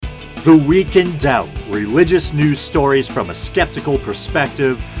The Week in Doubt, religious news stories from a skeptical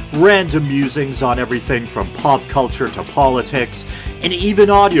perspective, random musings on everything from pop culture to politics, and even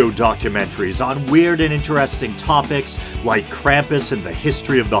audio documentaries on weird and interesting topics like Krampus and the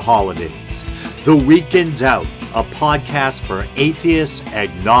history of the holidays. The Week in Doubt, a podcast for atheists,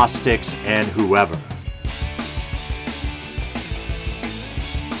 agnostics, and whoever.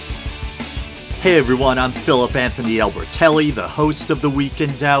 Hey everyone, I'm Philip Anthony Albertelli, the host of The Week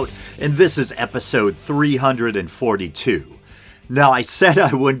in Doubt, and this is episode 342. Now, I said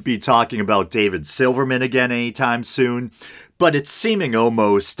I wouldn't be talking about David Silverman again anytime soon, but it's seeming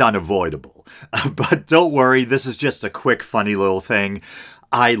almost unavoidable. But don't worry, this is just a quick, funny little thing.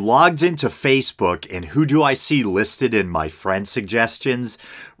 I logged into Facebook, and who do I see listed in my friend suggestions?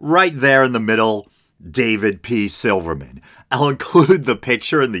 Right there in the middle, David P. Silverman. I'll include the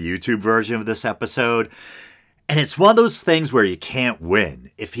picture in the YouTube version of this episode. And it's one of those things where you can't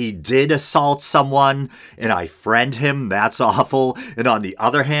win. If he did assault someone and I friend him, that's awful. And on the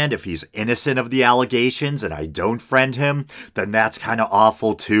other hand, if he's innocent of the allegations and I don't friend him, then that's kind of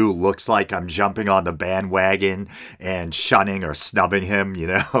awful too. Looks like I'm jumping on the bandwagon and shunning or snubbing him, you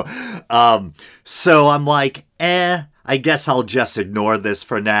know? So I'm like, I guess I'll just ignore this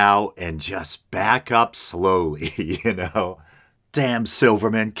for now and just back up slowly, you know? Damn,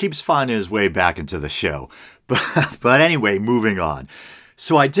 Silverman keeps finding his way back into the show. But anyway, moving on.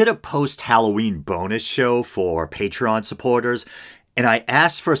 So I did a post-Halloween bonus show for Patreon supporters, and I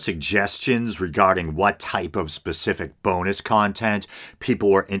asked for suggestions regarding what type of specific bonus content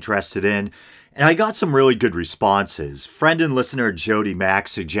people were interested in, and I got some really good responses. Friend and listener Jody Mack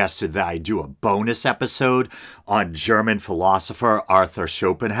suggested that I do a bonus episode on German philosopher Arthur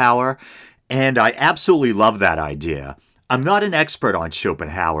Schopenhauer, and I absolutely love that idea. I'm not an expert on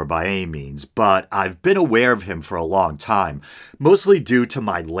Schopenhauer by any means, but I've been aware of him for a long time, mostly due to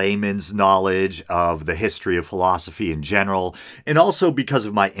my layman's knowledge of the history of philosophy in general, and also because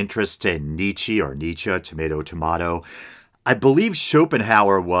of my interest in Nietzsche, tomato, tomato. I believe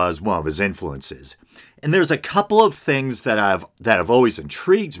Schopenhauer was one of his influences. And there's a couple of things that have always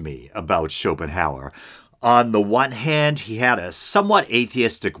intrigued me about Schopenhauer. On the one hand, he had a somewhat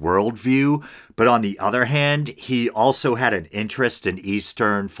atheistic worldview, but on the other hand, he also had an interest in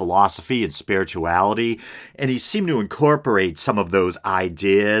Eastern philosophy and spirituality, and he seemed to incorporate some of those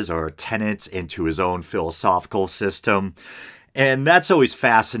ideas or tenets into his own philosophical system. And that's always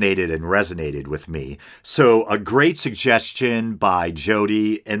fascinated and resonated with me. So a great suggestion by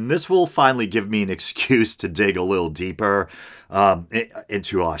Jody, and this will finally give me an excuse to dig a little deeper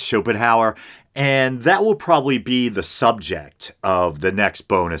into Schopenhauer. And that will probably be the subject of the next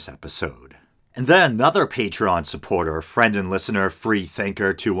bonus episode. And then another Patreon supporter, friend and listener,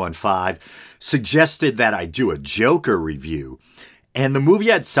 Freethinker215, suggested that I do a Joker review. And the movie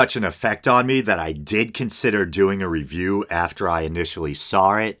had such an effect on me that I did consider doing a review after I initially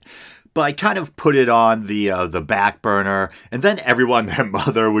saw it. But I kind of put it on the back burner, and then everyone and their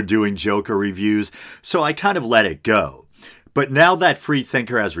mother were doing Joker reviews, so I kind of let it go. But now that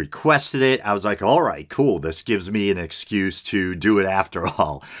Freethinker has requested it, I was like, all right, cool. This gives me an excuse to do it after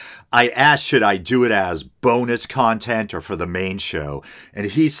all. I asked, should I do it as bonus content or for the main show? And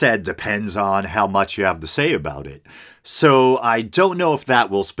he said, depends on how much you have to say about it. So I don't know if that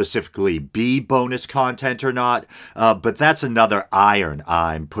will specifically be bonus content or not, but that's another iron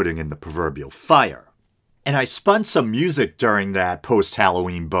I'm putting in the proverbial fire. And I spun some music during that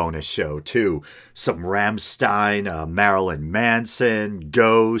post-Halloween bonus show, too. Some Rammstein, Marilyn Manson,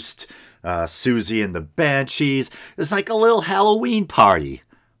 Ghost, Susie and the Banshees. It's like a little Halloween party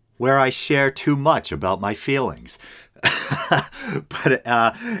where I share too much about my feelings. But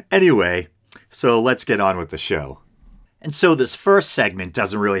anyway, so let's get on with the show. And so this first segment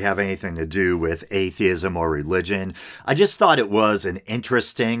doesn't really have anything to do with atheism or religion. I just thought it was an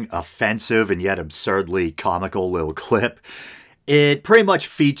interesting, offensive, and yet absurdly comical little clip. It pretty much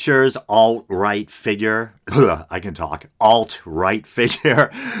features alt-right figurehead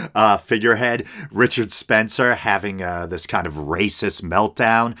Richard Spencer having this kind of racist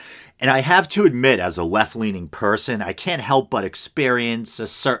meltdown. And I have to admit, as a left-leaning person, I can't help but experience a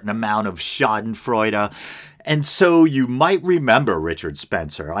certain amount of schadenfreude. And so you might remember Richard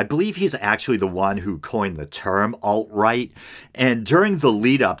Spencer. I believe he's actually the one who coined the term alt-right. And during the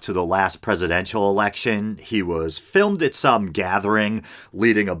lead up to the last presidential election, he was filmed at some gathering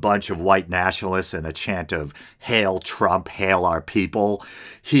leading a bunch of white nationalists in a chant of "Hail Trump, hail our people."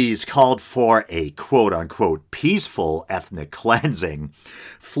 He's called for a quote-unquote peaceful ethnic cleansing,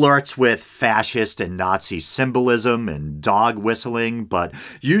 flirts with fascist and Nazi symbolism and dog whistling, but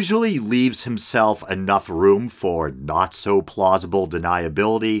usually leaves himself enough room room for not so plausible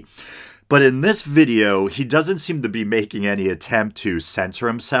deniability. But in this video, he doesn't seem to be making any attempt to censor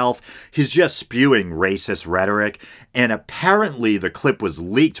himself. He's just spewing racist rhetoric. And apparently the clip was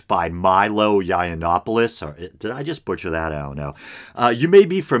leaked by Milo Yiannopoulos. Or did I just butcher that? I don't know. You may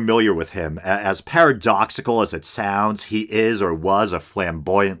be familiar with him. As paradoxical as it sounds, he is or was a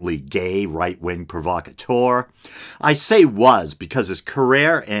flamboyantly gay right-wing provocateur. I say was because his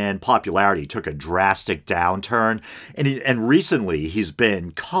career and popularity took a drastic downturn. And recently he's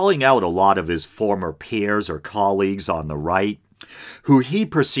been calling out a lot of his former peers or colleagues on the right, who he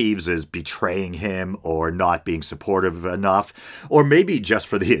perceives as betraying him or not being supportive enough, or maybe just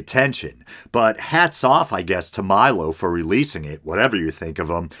for the attention. But hats off, I guess, to Milo for releasing it, whatever you think of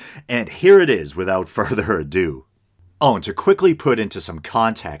him. And here it is without further ado. Oh, and to quickly put into some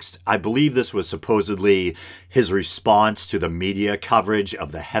context, I believe this was supposedly his response to the media coverage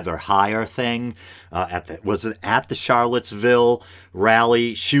of the Heather Heyer thing. Was it at the Charlottesville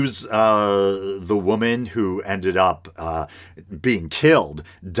rally? She was the woman who ended up being killed,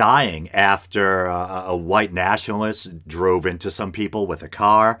 dying after a white nationalist drove into some people with a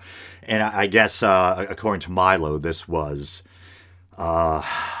car. And I guess, according to Milo, this was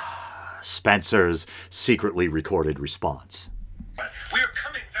Spencer's secretly recorded response. We are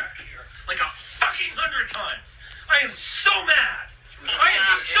coming back here like a fucking 100 times. I am so mad. I am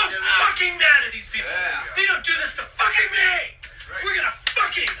so fucking mad at these people. They don't do this to fucking me. We're gonna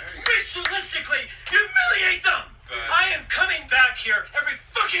fucking ritualistically humiliate them. I am coming back here every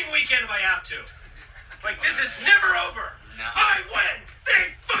fucking weekend if I have to. Like, this is never over. I win,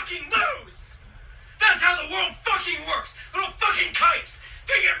 they fucking lose. That's how the world fucking works. Little fucking kikes.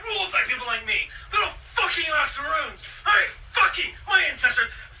 They get ruled by people like me. Little fucking octoroons. My ancestors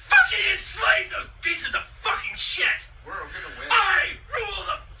fucking enslaved those pieces of fucking shit. We're gonna win. I rule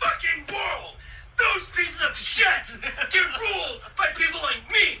the fucking world. Those pieces of shit get ruled by people like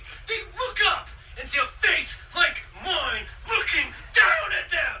me. They look up and see a face like mine looking down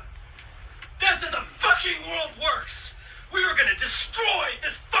at them. That's how the fucking world works. We are gonna destroy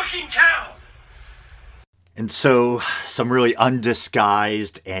this fucking town. And so, some really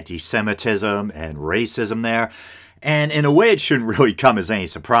undisguised anti-Semitism and racism there. And in a way, it shouldn't really come as any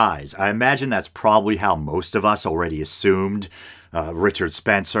surprise. I imagine that's probably how most of us already assumed Richard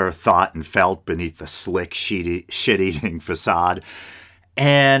Spencer thought and felt beneath the slick, shit-eating facade.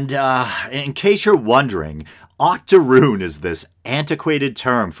 And in case you're wondering, octoroon is this antiquated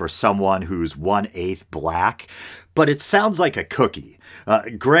term for someone who's 1/8 black, but it sounds like a cookie.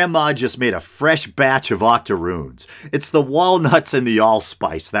 Grandma just made a fresh batch of octoroons. It's the walnuts and the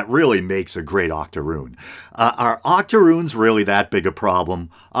allspice that really makes a great octoroon. Are octoroons really that big a problem?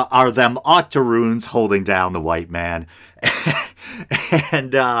 Are them octoroons holding down the white man?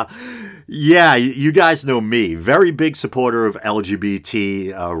 And yeah, you guys know me. Very big supporter of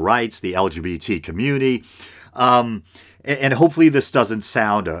LGBT rights, the LGBT community. And hopefully this doesn't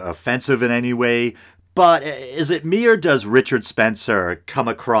sound offensive in any way. But is it me, or does Richard Spencer come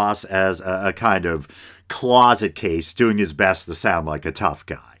across as a kind of closet case doing his best to sound like a tough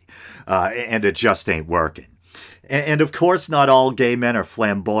guy? And it just ain't working. And of course, not all gay men are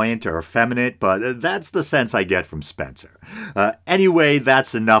flamboyant or effeminate, but that's the sense I get from Spencer. Anyway,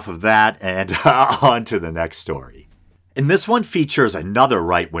 that's enough of that, and on to the next story. And this one features another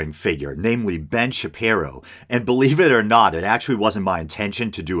right-wing figure, namely Ben Shapiro. And believe it or not, it actually wasn't my intention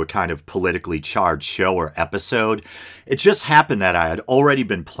to do a kind of politically charged show or episode. It just happened that I had already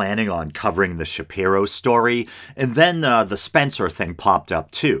been planning on covering the Shapiro story, and then the Spencer thing popped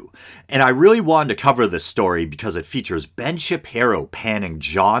up too. And I really wanted to cover this story because it features Ben Shapiro panning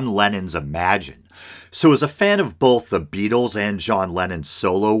John Lennon's Imagine. So as a fan of both the Beatles and John Lennon's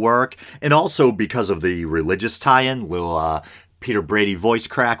solo work, and also because of the religious tie-in, little Peter Brady voice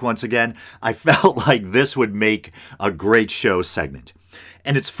crack once again, I felt like this would make a great show segment.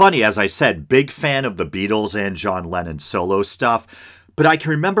 And it's funny, as I said, big fan of the Beatles and John Lennon's solo stuff, but I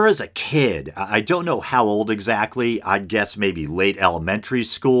can remember as a kid, I don't know how old exactly, I'd guess maybe late elementary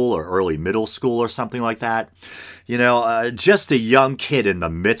school or early middle school or something like that. You know, just a young kid in the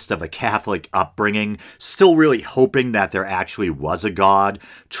midst of a Catholic upbringing, still really hoping that there actually was a God,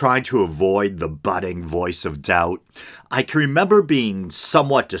 trying to avoid the budding voice of doubt. I can remember being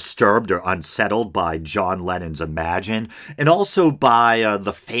somewhat disturbed or unsettled by John Lennon's Imagine, and also by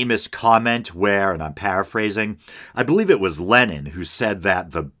the famous comment where, and I'm paraphrasing, I believe it was Lennon who said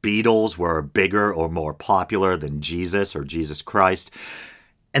that the Beatles were bigger or more popular than Jesus or Jesus Christ.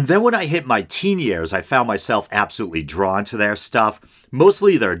 And then when I hit my teen years, I found myself absolutely drawn to their stuff.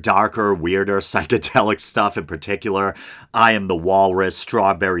 Mostly their darker, weirder, psychedelic stuff in particular. I Am the Walrus,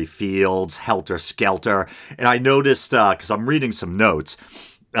 Strawberry Fields, Helter Skelter. And I noticed, because I'm reading some notes,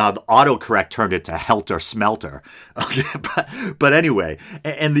 the autocorrect turned it to Helter Smelter. but anyway,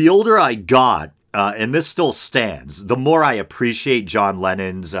 and the older I got, and this still stands, the more I appreciate John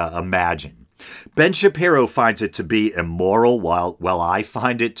Lennon's Imagine. Ben Shapiro finds it to be immoral, while I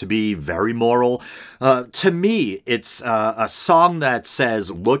find it to be very moral. To me, it's a song that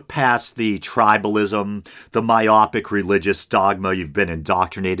says, look past the tribalism, the myopic religious dogma you've been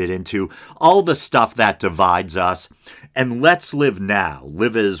indoctrinated into, all the stuff that divides us, and let's live now,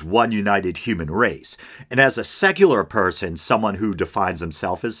 live as one united human race. And as a secular person, someone who defines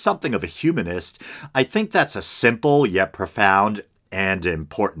himself as something of a humanist, I think that's a simple yet profound and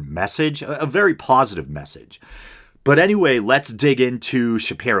important message, a very positive message. But anyway, let's dig into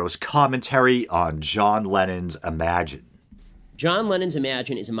Shapiro's commentary on John Lennon's Imagine. John Lennon's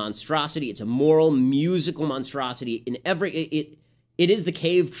Imagine is a monstrosity. It's a moral, musical monstrosity. It is the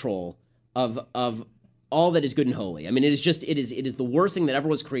cave troll of all that is good and holy. I mean, it is the worst thing that ever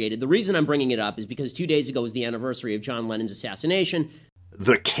was created. The reason I'm bringing it up is because 2 days ago was the anniversary of John Lennon's assassination.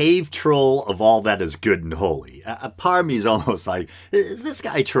 The cave troll of all that is good and holy. A part of me is almost like, is this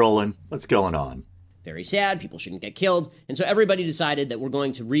guy trolling? What's going on? Very sad. People shouldn't get killed. And so everybody decided that we're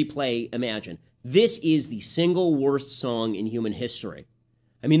going to replay Imagine. This is the single worst song in human history.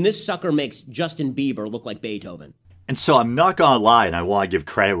 I mean, this sucker makes Justin Bieber look like Beethoven. And so I'm not going to lie, and I want to give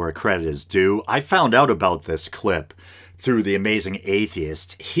credit where credit is due. I found out about this clip through The Amazing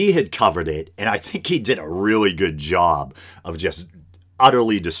Atheist. He had covered it, and I think he did a really good job of just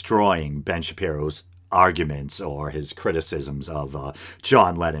utterly destroying Ben Shapiro's arguments or his criticisms of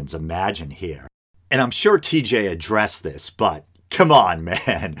John Lennon's Imagine here. And I'm sure TJ addressed this, but come on,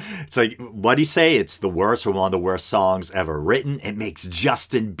 man. It's like, what'd he say? It's the worst or one of the worst songs ever written. It makes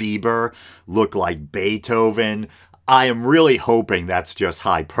Justin Bieber look like Beethoven. I am really hoping that's just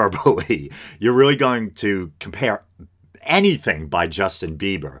hyperbole. You're really going to compare anything by Justin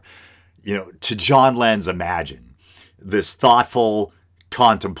Bieber, to John Lennon's Imagine. This thoughtful,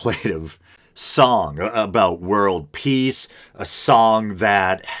 contemplative song about world peace, a song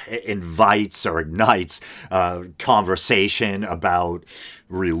that invites or ignites conversation about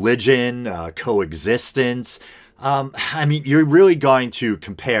religion, coexistence. I mean, you're really going to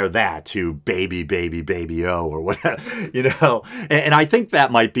compare that to Baby, Baby, Baby O or whatever, And I think that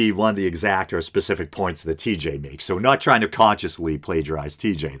might be one of the exact or specific points that TJ makes. So not trying to consciously plagiarize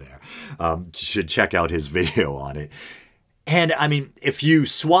TJ there. You should check out his video on it. And, I mean, if you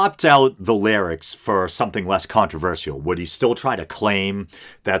swapped out the lyrics for something less controversial, would he still try to claim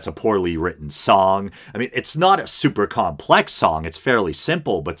that's a poorly written song? I mean, it's not a super complex song. It's fairly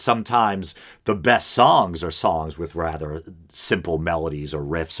simple, but sometimes the best songs are songs with rather simple melodies or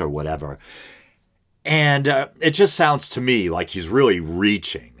riffs or whatever. And it just sounds to me like he's really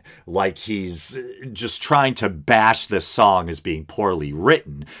reaching, like he's just trying to bash this song as being poorly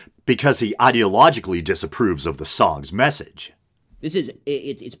written, because he ideologically disapproves of the song's message.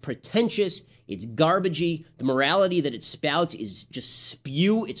 It's pretentious, it's garbagey, the morality that it spouts is just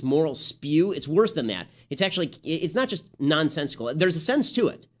spew, it's moral spew, it's worse than that. It's not just nonsensical, there's a sense to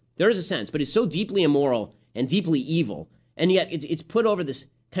it. There is a sense, but it's so deeply immoral and deeply evil, and yet it's put over this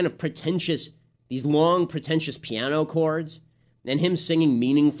kind of pretentious, these long pretentious piano chords, and him singing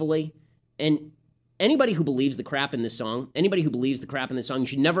meaningfully, and anybody who believes the crap in this song, you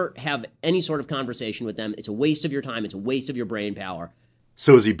should never have any sort of conversation with them. It's a waste of your time. It's a waste of your brain power.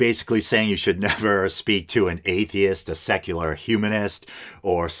 So is he basically saying you should never speak to an atheist, a secular humanist,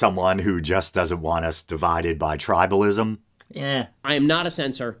 or someone who just doesn't want us divided by tribalism? Yeah. I am not a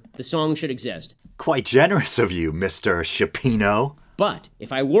censor. The song should exist. Quite generous of you, Mr. Shapiro. But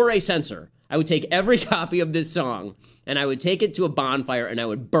if I were a censor, I would take every copy of this song and I would take it to a bonfire and I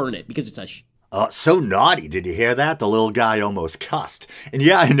would burn it because it's so naughty. Did you hear that? The little guy almost cussed. And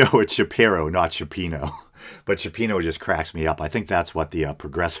yeah, I know it's Shapiro, not Shapino. But Shapino just cracks me up. I think that's what the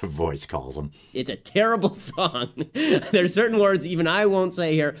progressive voice calls him. It's a terrible song. There's certain words even I won't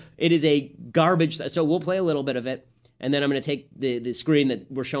say here. It is a garbage. So we'll play a little bit of it. And then I'm going to take the screen that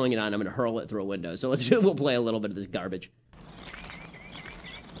we're showing it on. I'm going to hurl it through a window. So we'll play a little bit of this garbage.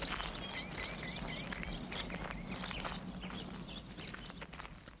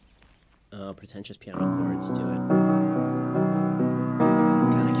 Pretentious piano chords to it.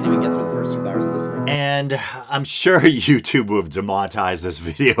 God, I can't even get through the first 2 bars of this thing. And And I'm sure YouTube would have demonetized this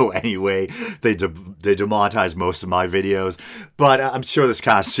video anyway. They demonetized most of my videos. But I'm sure this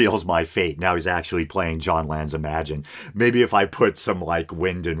kind of seals my fate. Now he's actually playing John Lennon's Imagine. Maybe if I put some like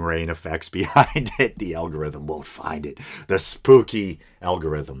wind and rain effects behind it, the algorithm won't find it. The spooky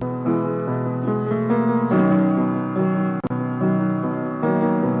algorithm.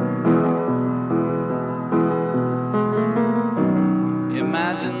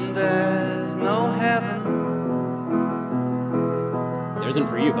 Imagine there's no heaven. There isn't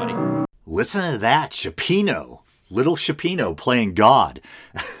for you, buddy. Listen to that, Shapiro. Little Shapiro playing God.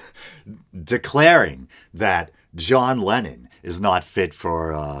 Declaring that John Lennon is not fit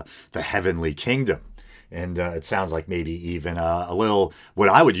for the heavenly kingdom. And it sounds like maybe even a little, what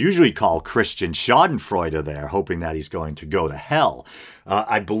I would usually call Christian schadenfreude there, hoping that he's going to go to hell.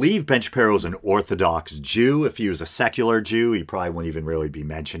 I believe Ben Shapiro is an Orthodox Jew. If he was a secular Jew, he probably wouldn't even really be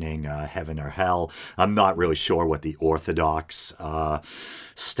mentioning heaven or hell. I'm not really sure what the Orthodox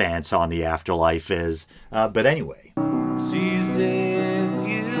stance on the afterlife is. But anyway. See if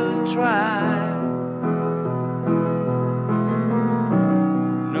you try.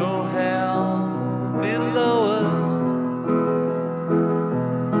 No hell below us.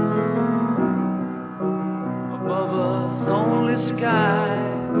 Above us only sky.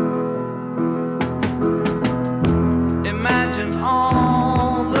 Imagine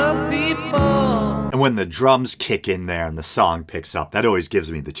all the people. And when the drums kick in there and the song picks up, that always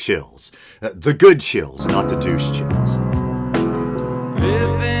gives me the chills. The good chills, not the douche chills.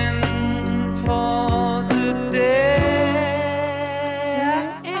 Living for today.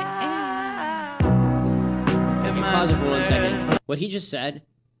 Pause it for 1 second. What he just said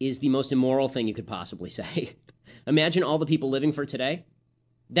is the most immoral thing you could possibly say. Imagine all the people living for today.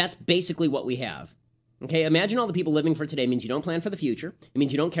 That's basically what we have. Okay, imagine all the people living for today means you don't plan for the future. It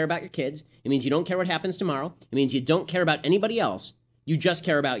means you don't care about your kids. It means you don't care what happens tomorrow. It means you don't care about anybody else. You just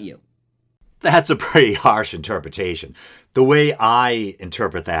care about you. That's a pretty harsh interpretation. The way I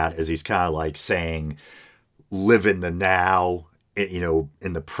interpret that is he's kind of like saying, live in the now,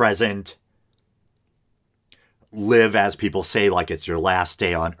 in the present. Live, as people say, like it's your last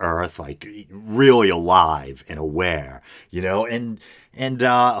day on earth, like really alive and aware, and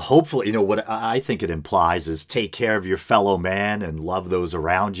hopefully, what I think it implies is take care of your fellow man and love those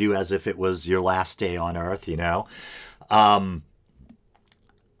around you as if it was your last day on earth,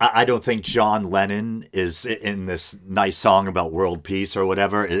 I don't think John Lennon is in this nice song about world peace or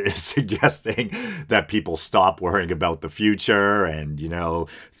whatever is suggesting that people stop worrying about the future and,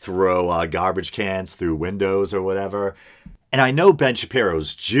 throw garbage cans through windows or whatever. And I know Ben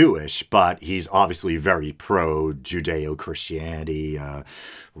Shapiro's Jewish, but he's obviously very pro-Judeo-Christianity,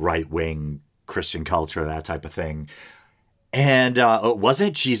 right-wing Christian culture, that type of thing. And wasn't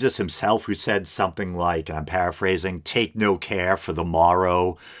it Jesus himself who said something like, and I'm paraphrasing, take no care for the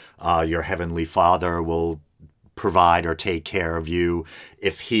morrow, your heavenly Father will provide or take care of you.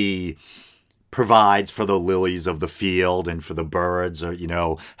 If he provides for the lilies of the field and for the birds, or,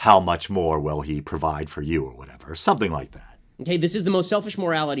 how much more will he provide for you or whatever, something like that. Okay, this is the most selfish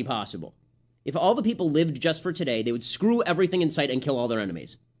morality possible. If all the people lived just for today, they would screw everything in sight and kill all their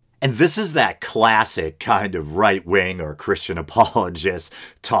enemies. And this is that classic kind of right-wing or Christian apologist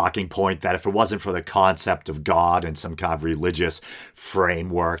talking point that if it wasn't for the concept of God and some kind of religious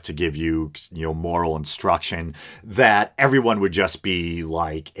framework to give you, moral instruction, that everyone would just be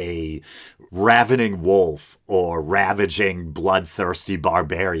like a ravening wolf or ravaging, bloodthirsty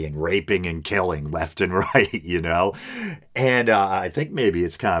barbarian, raping and killing left and right, And I think maybe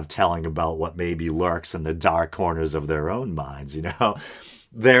it's kind of telling about what maybe lurks in the dark corners of their own minds,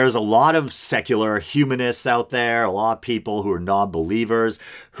 There's a lot of secular humanists out there, a lot of people who are non-believers,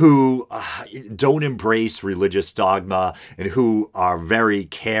 who don't embrace religious dogma and who are very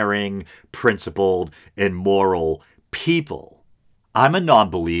caring, principled, and moral people. I'm a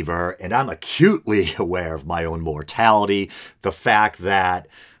non-believer, and I'm acutely aware of my own mortality, the fact that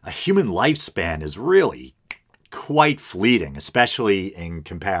a human lifespan is really quite fleeting, especially in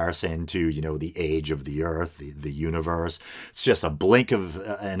comparison to, the age of the earth, the universe. It's just a blink of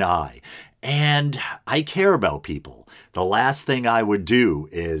an eye. And I care about people. The last thing I would do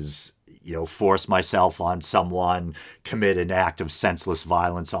is, force myself on someone, commit an act of senseless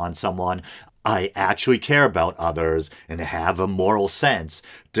violence on someone. I actually care about others and have a moral sense,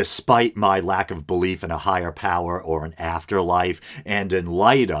 despite my lack of belief in a higher power or an afterlife, and in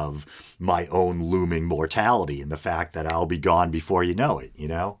light of my own looming mortality and the fact that I'll be gone before you know it,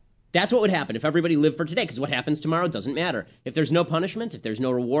 That's what would happen if everybody lived for today, because what happens tomorrow doesn't matter. If there's no punishment, if there's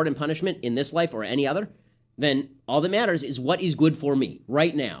no reward and punishment in this life or any other, then all that matters is what is good for me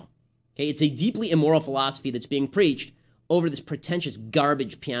right now. Okay, it's a deeply immoral philosophy that's being preached over this pretentious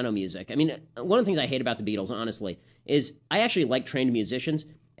garbage piano music. I mean, one of the things I hate about the Beatles, honestly, is I actually like trained musicians,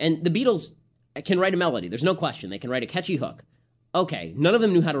 and the Beatles can write a melody. There's no question. They can write a catchy hook. Okay, none of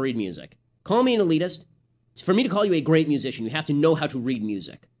them knew how to read music. Call me an elitist. For me to call you a great musician, you have to know how to read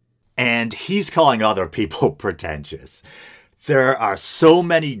music. And he's calling other people pretentious. There are so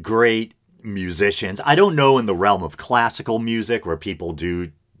many great musicians. I don't know in the realm of classical music where people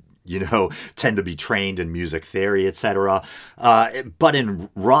do, tend to be trained in music theory, etc. But in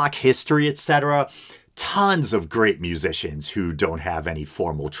rock history, etc., tons of great musicians who don't have any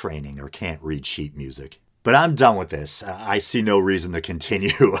formal training or can't read sheet music. But I'm done with this. I see no reason to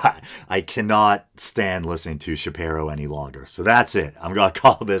continue. I cannot stand listening to Shapiro any longer. So that's it. I'm going to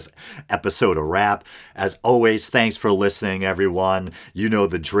call this episode a wrap. As always, thanks for listening, everyone. You know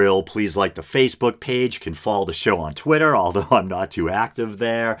the drill. Please like the Facebook page. You can follow the show on Twitter, although I'm not too active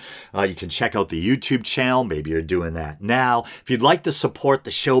there. You can check out the YouTube channel. Maybe you're doing that now. If you'd like to support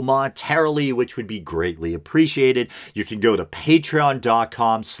the show monetarily, which would be greatly appreciated, you can go to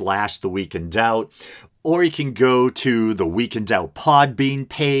patreon.com/theweekindoubt. Or you can go to the Week in Doubt Podbean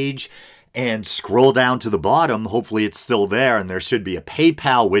page and scroll down to the bottom. Hopefully it's still there, and there should be a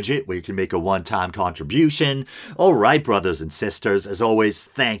PayPal widget where you can make a one-time contribution. All right, brothers and sisters, as always,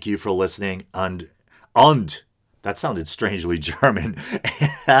 thank you for listening. And that sounded strangely German.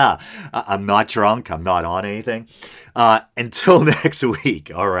 I'm not drunk. I'm not on anything. Until next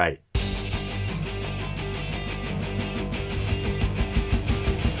week. All right.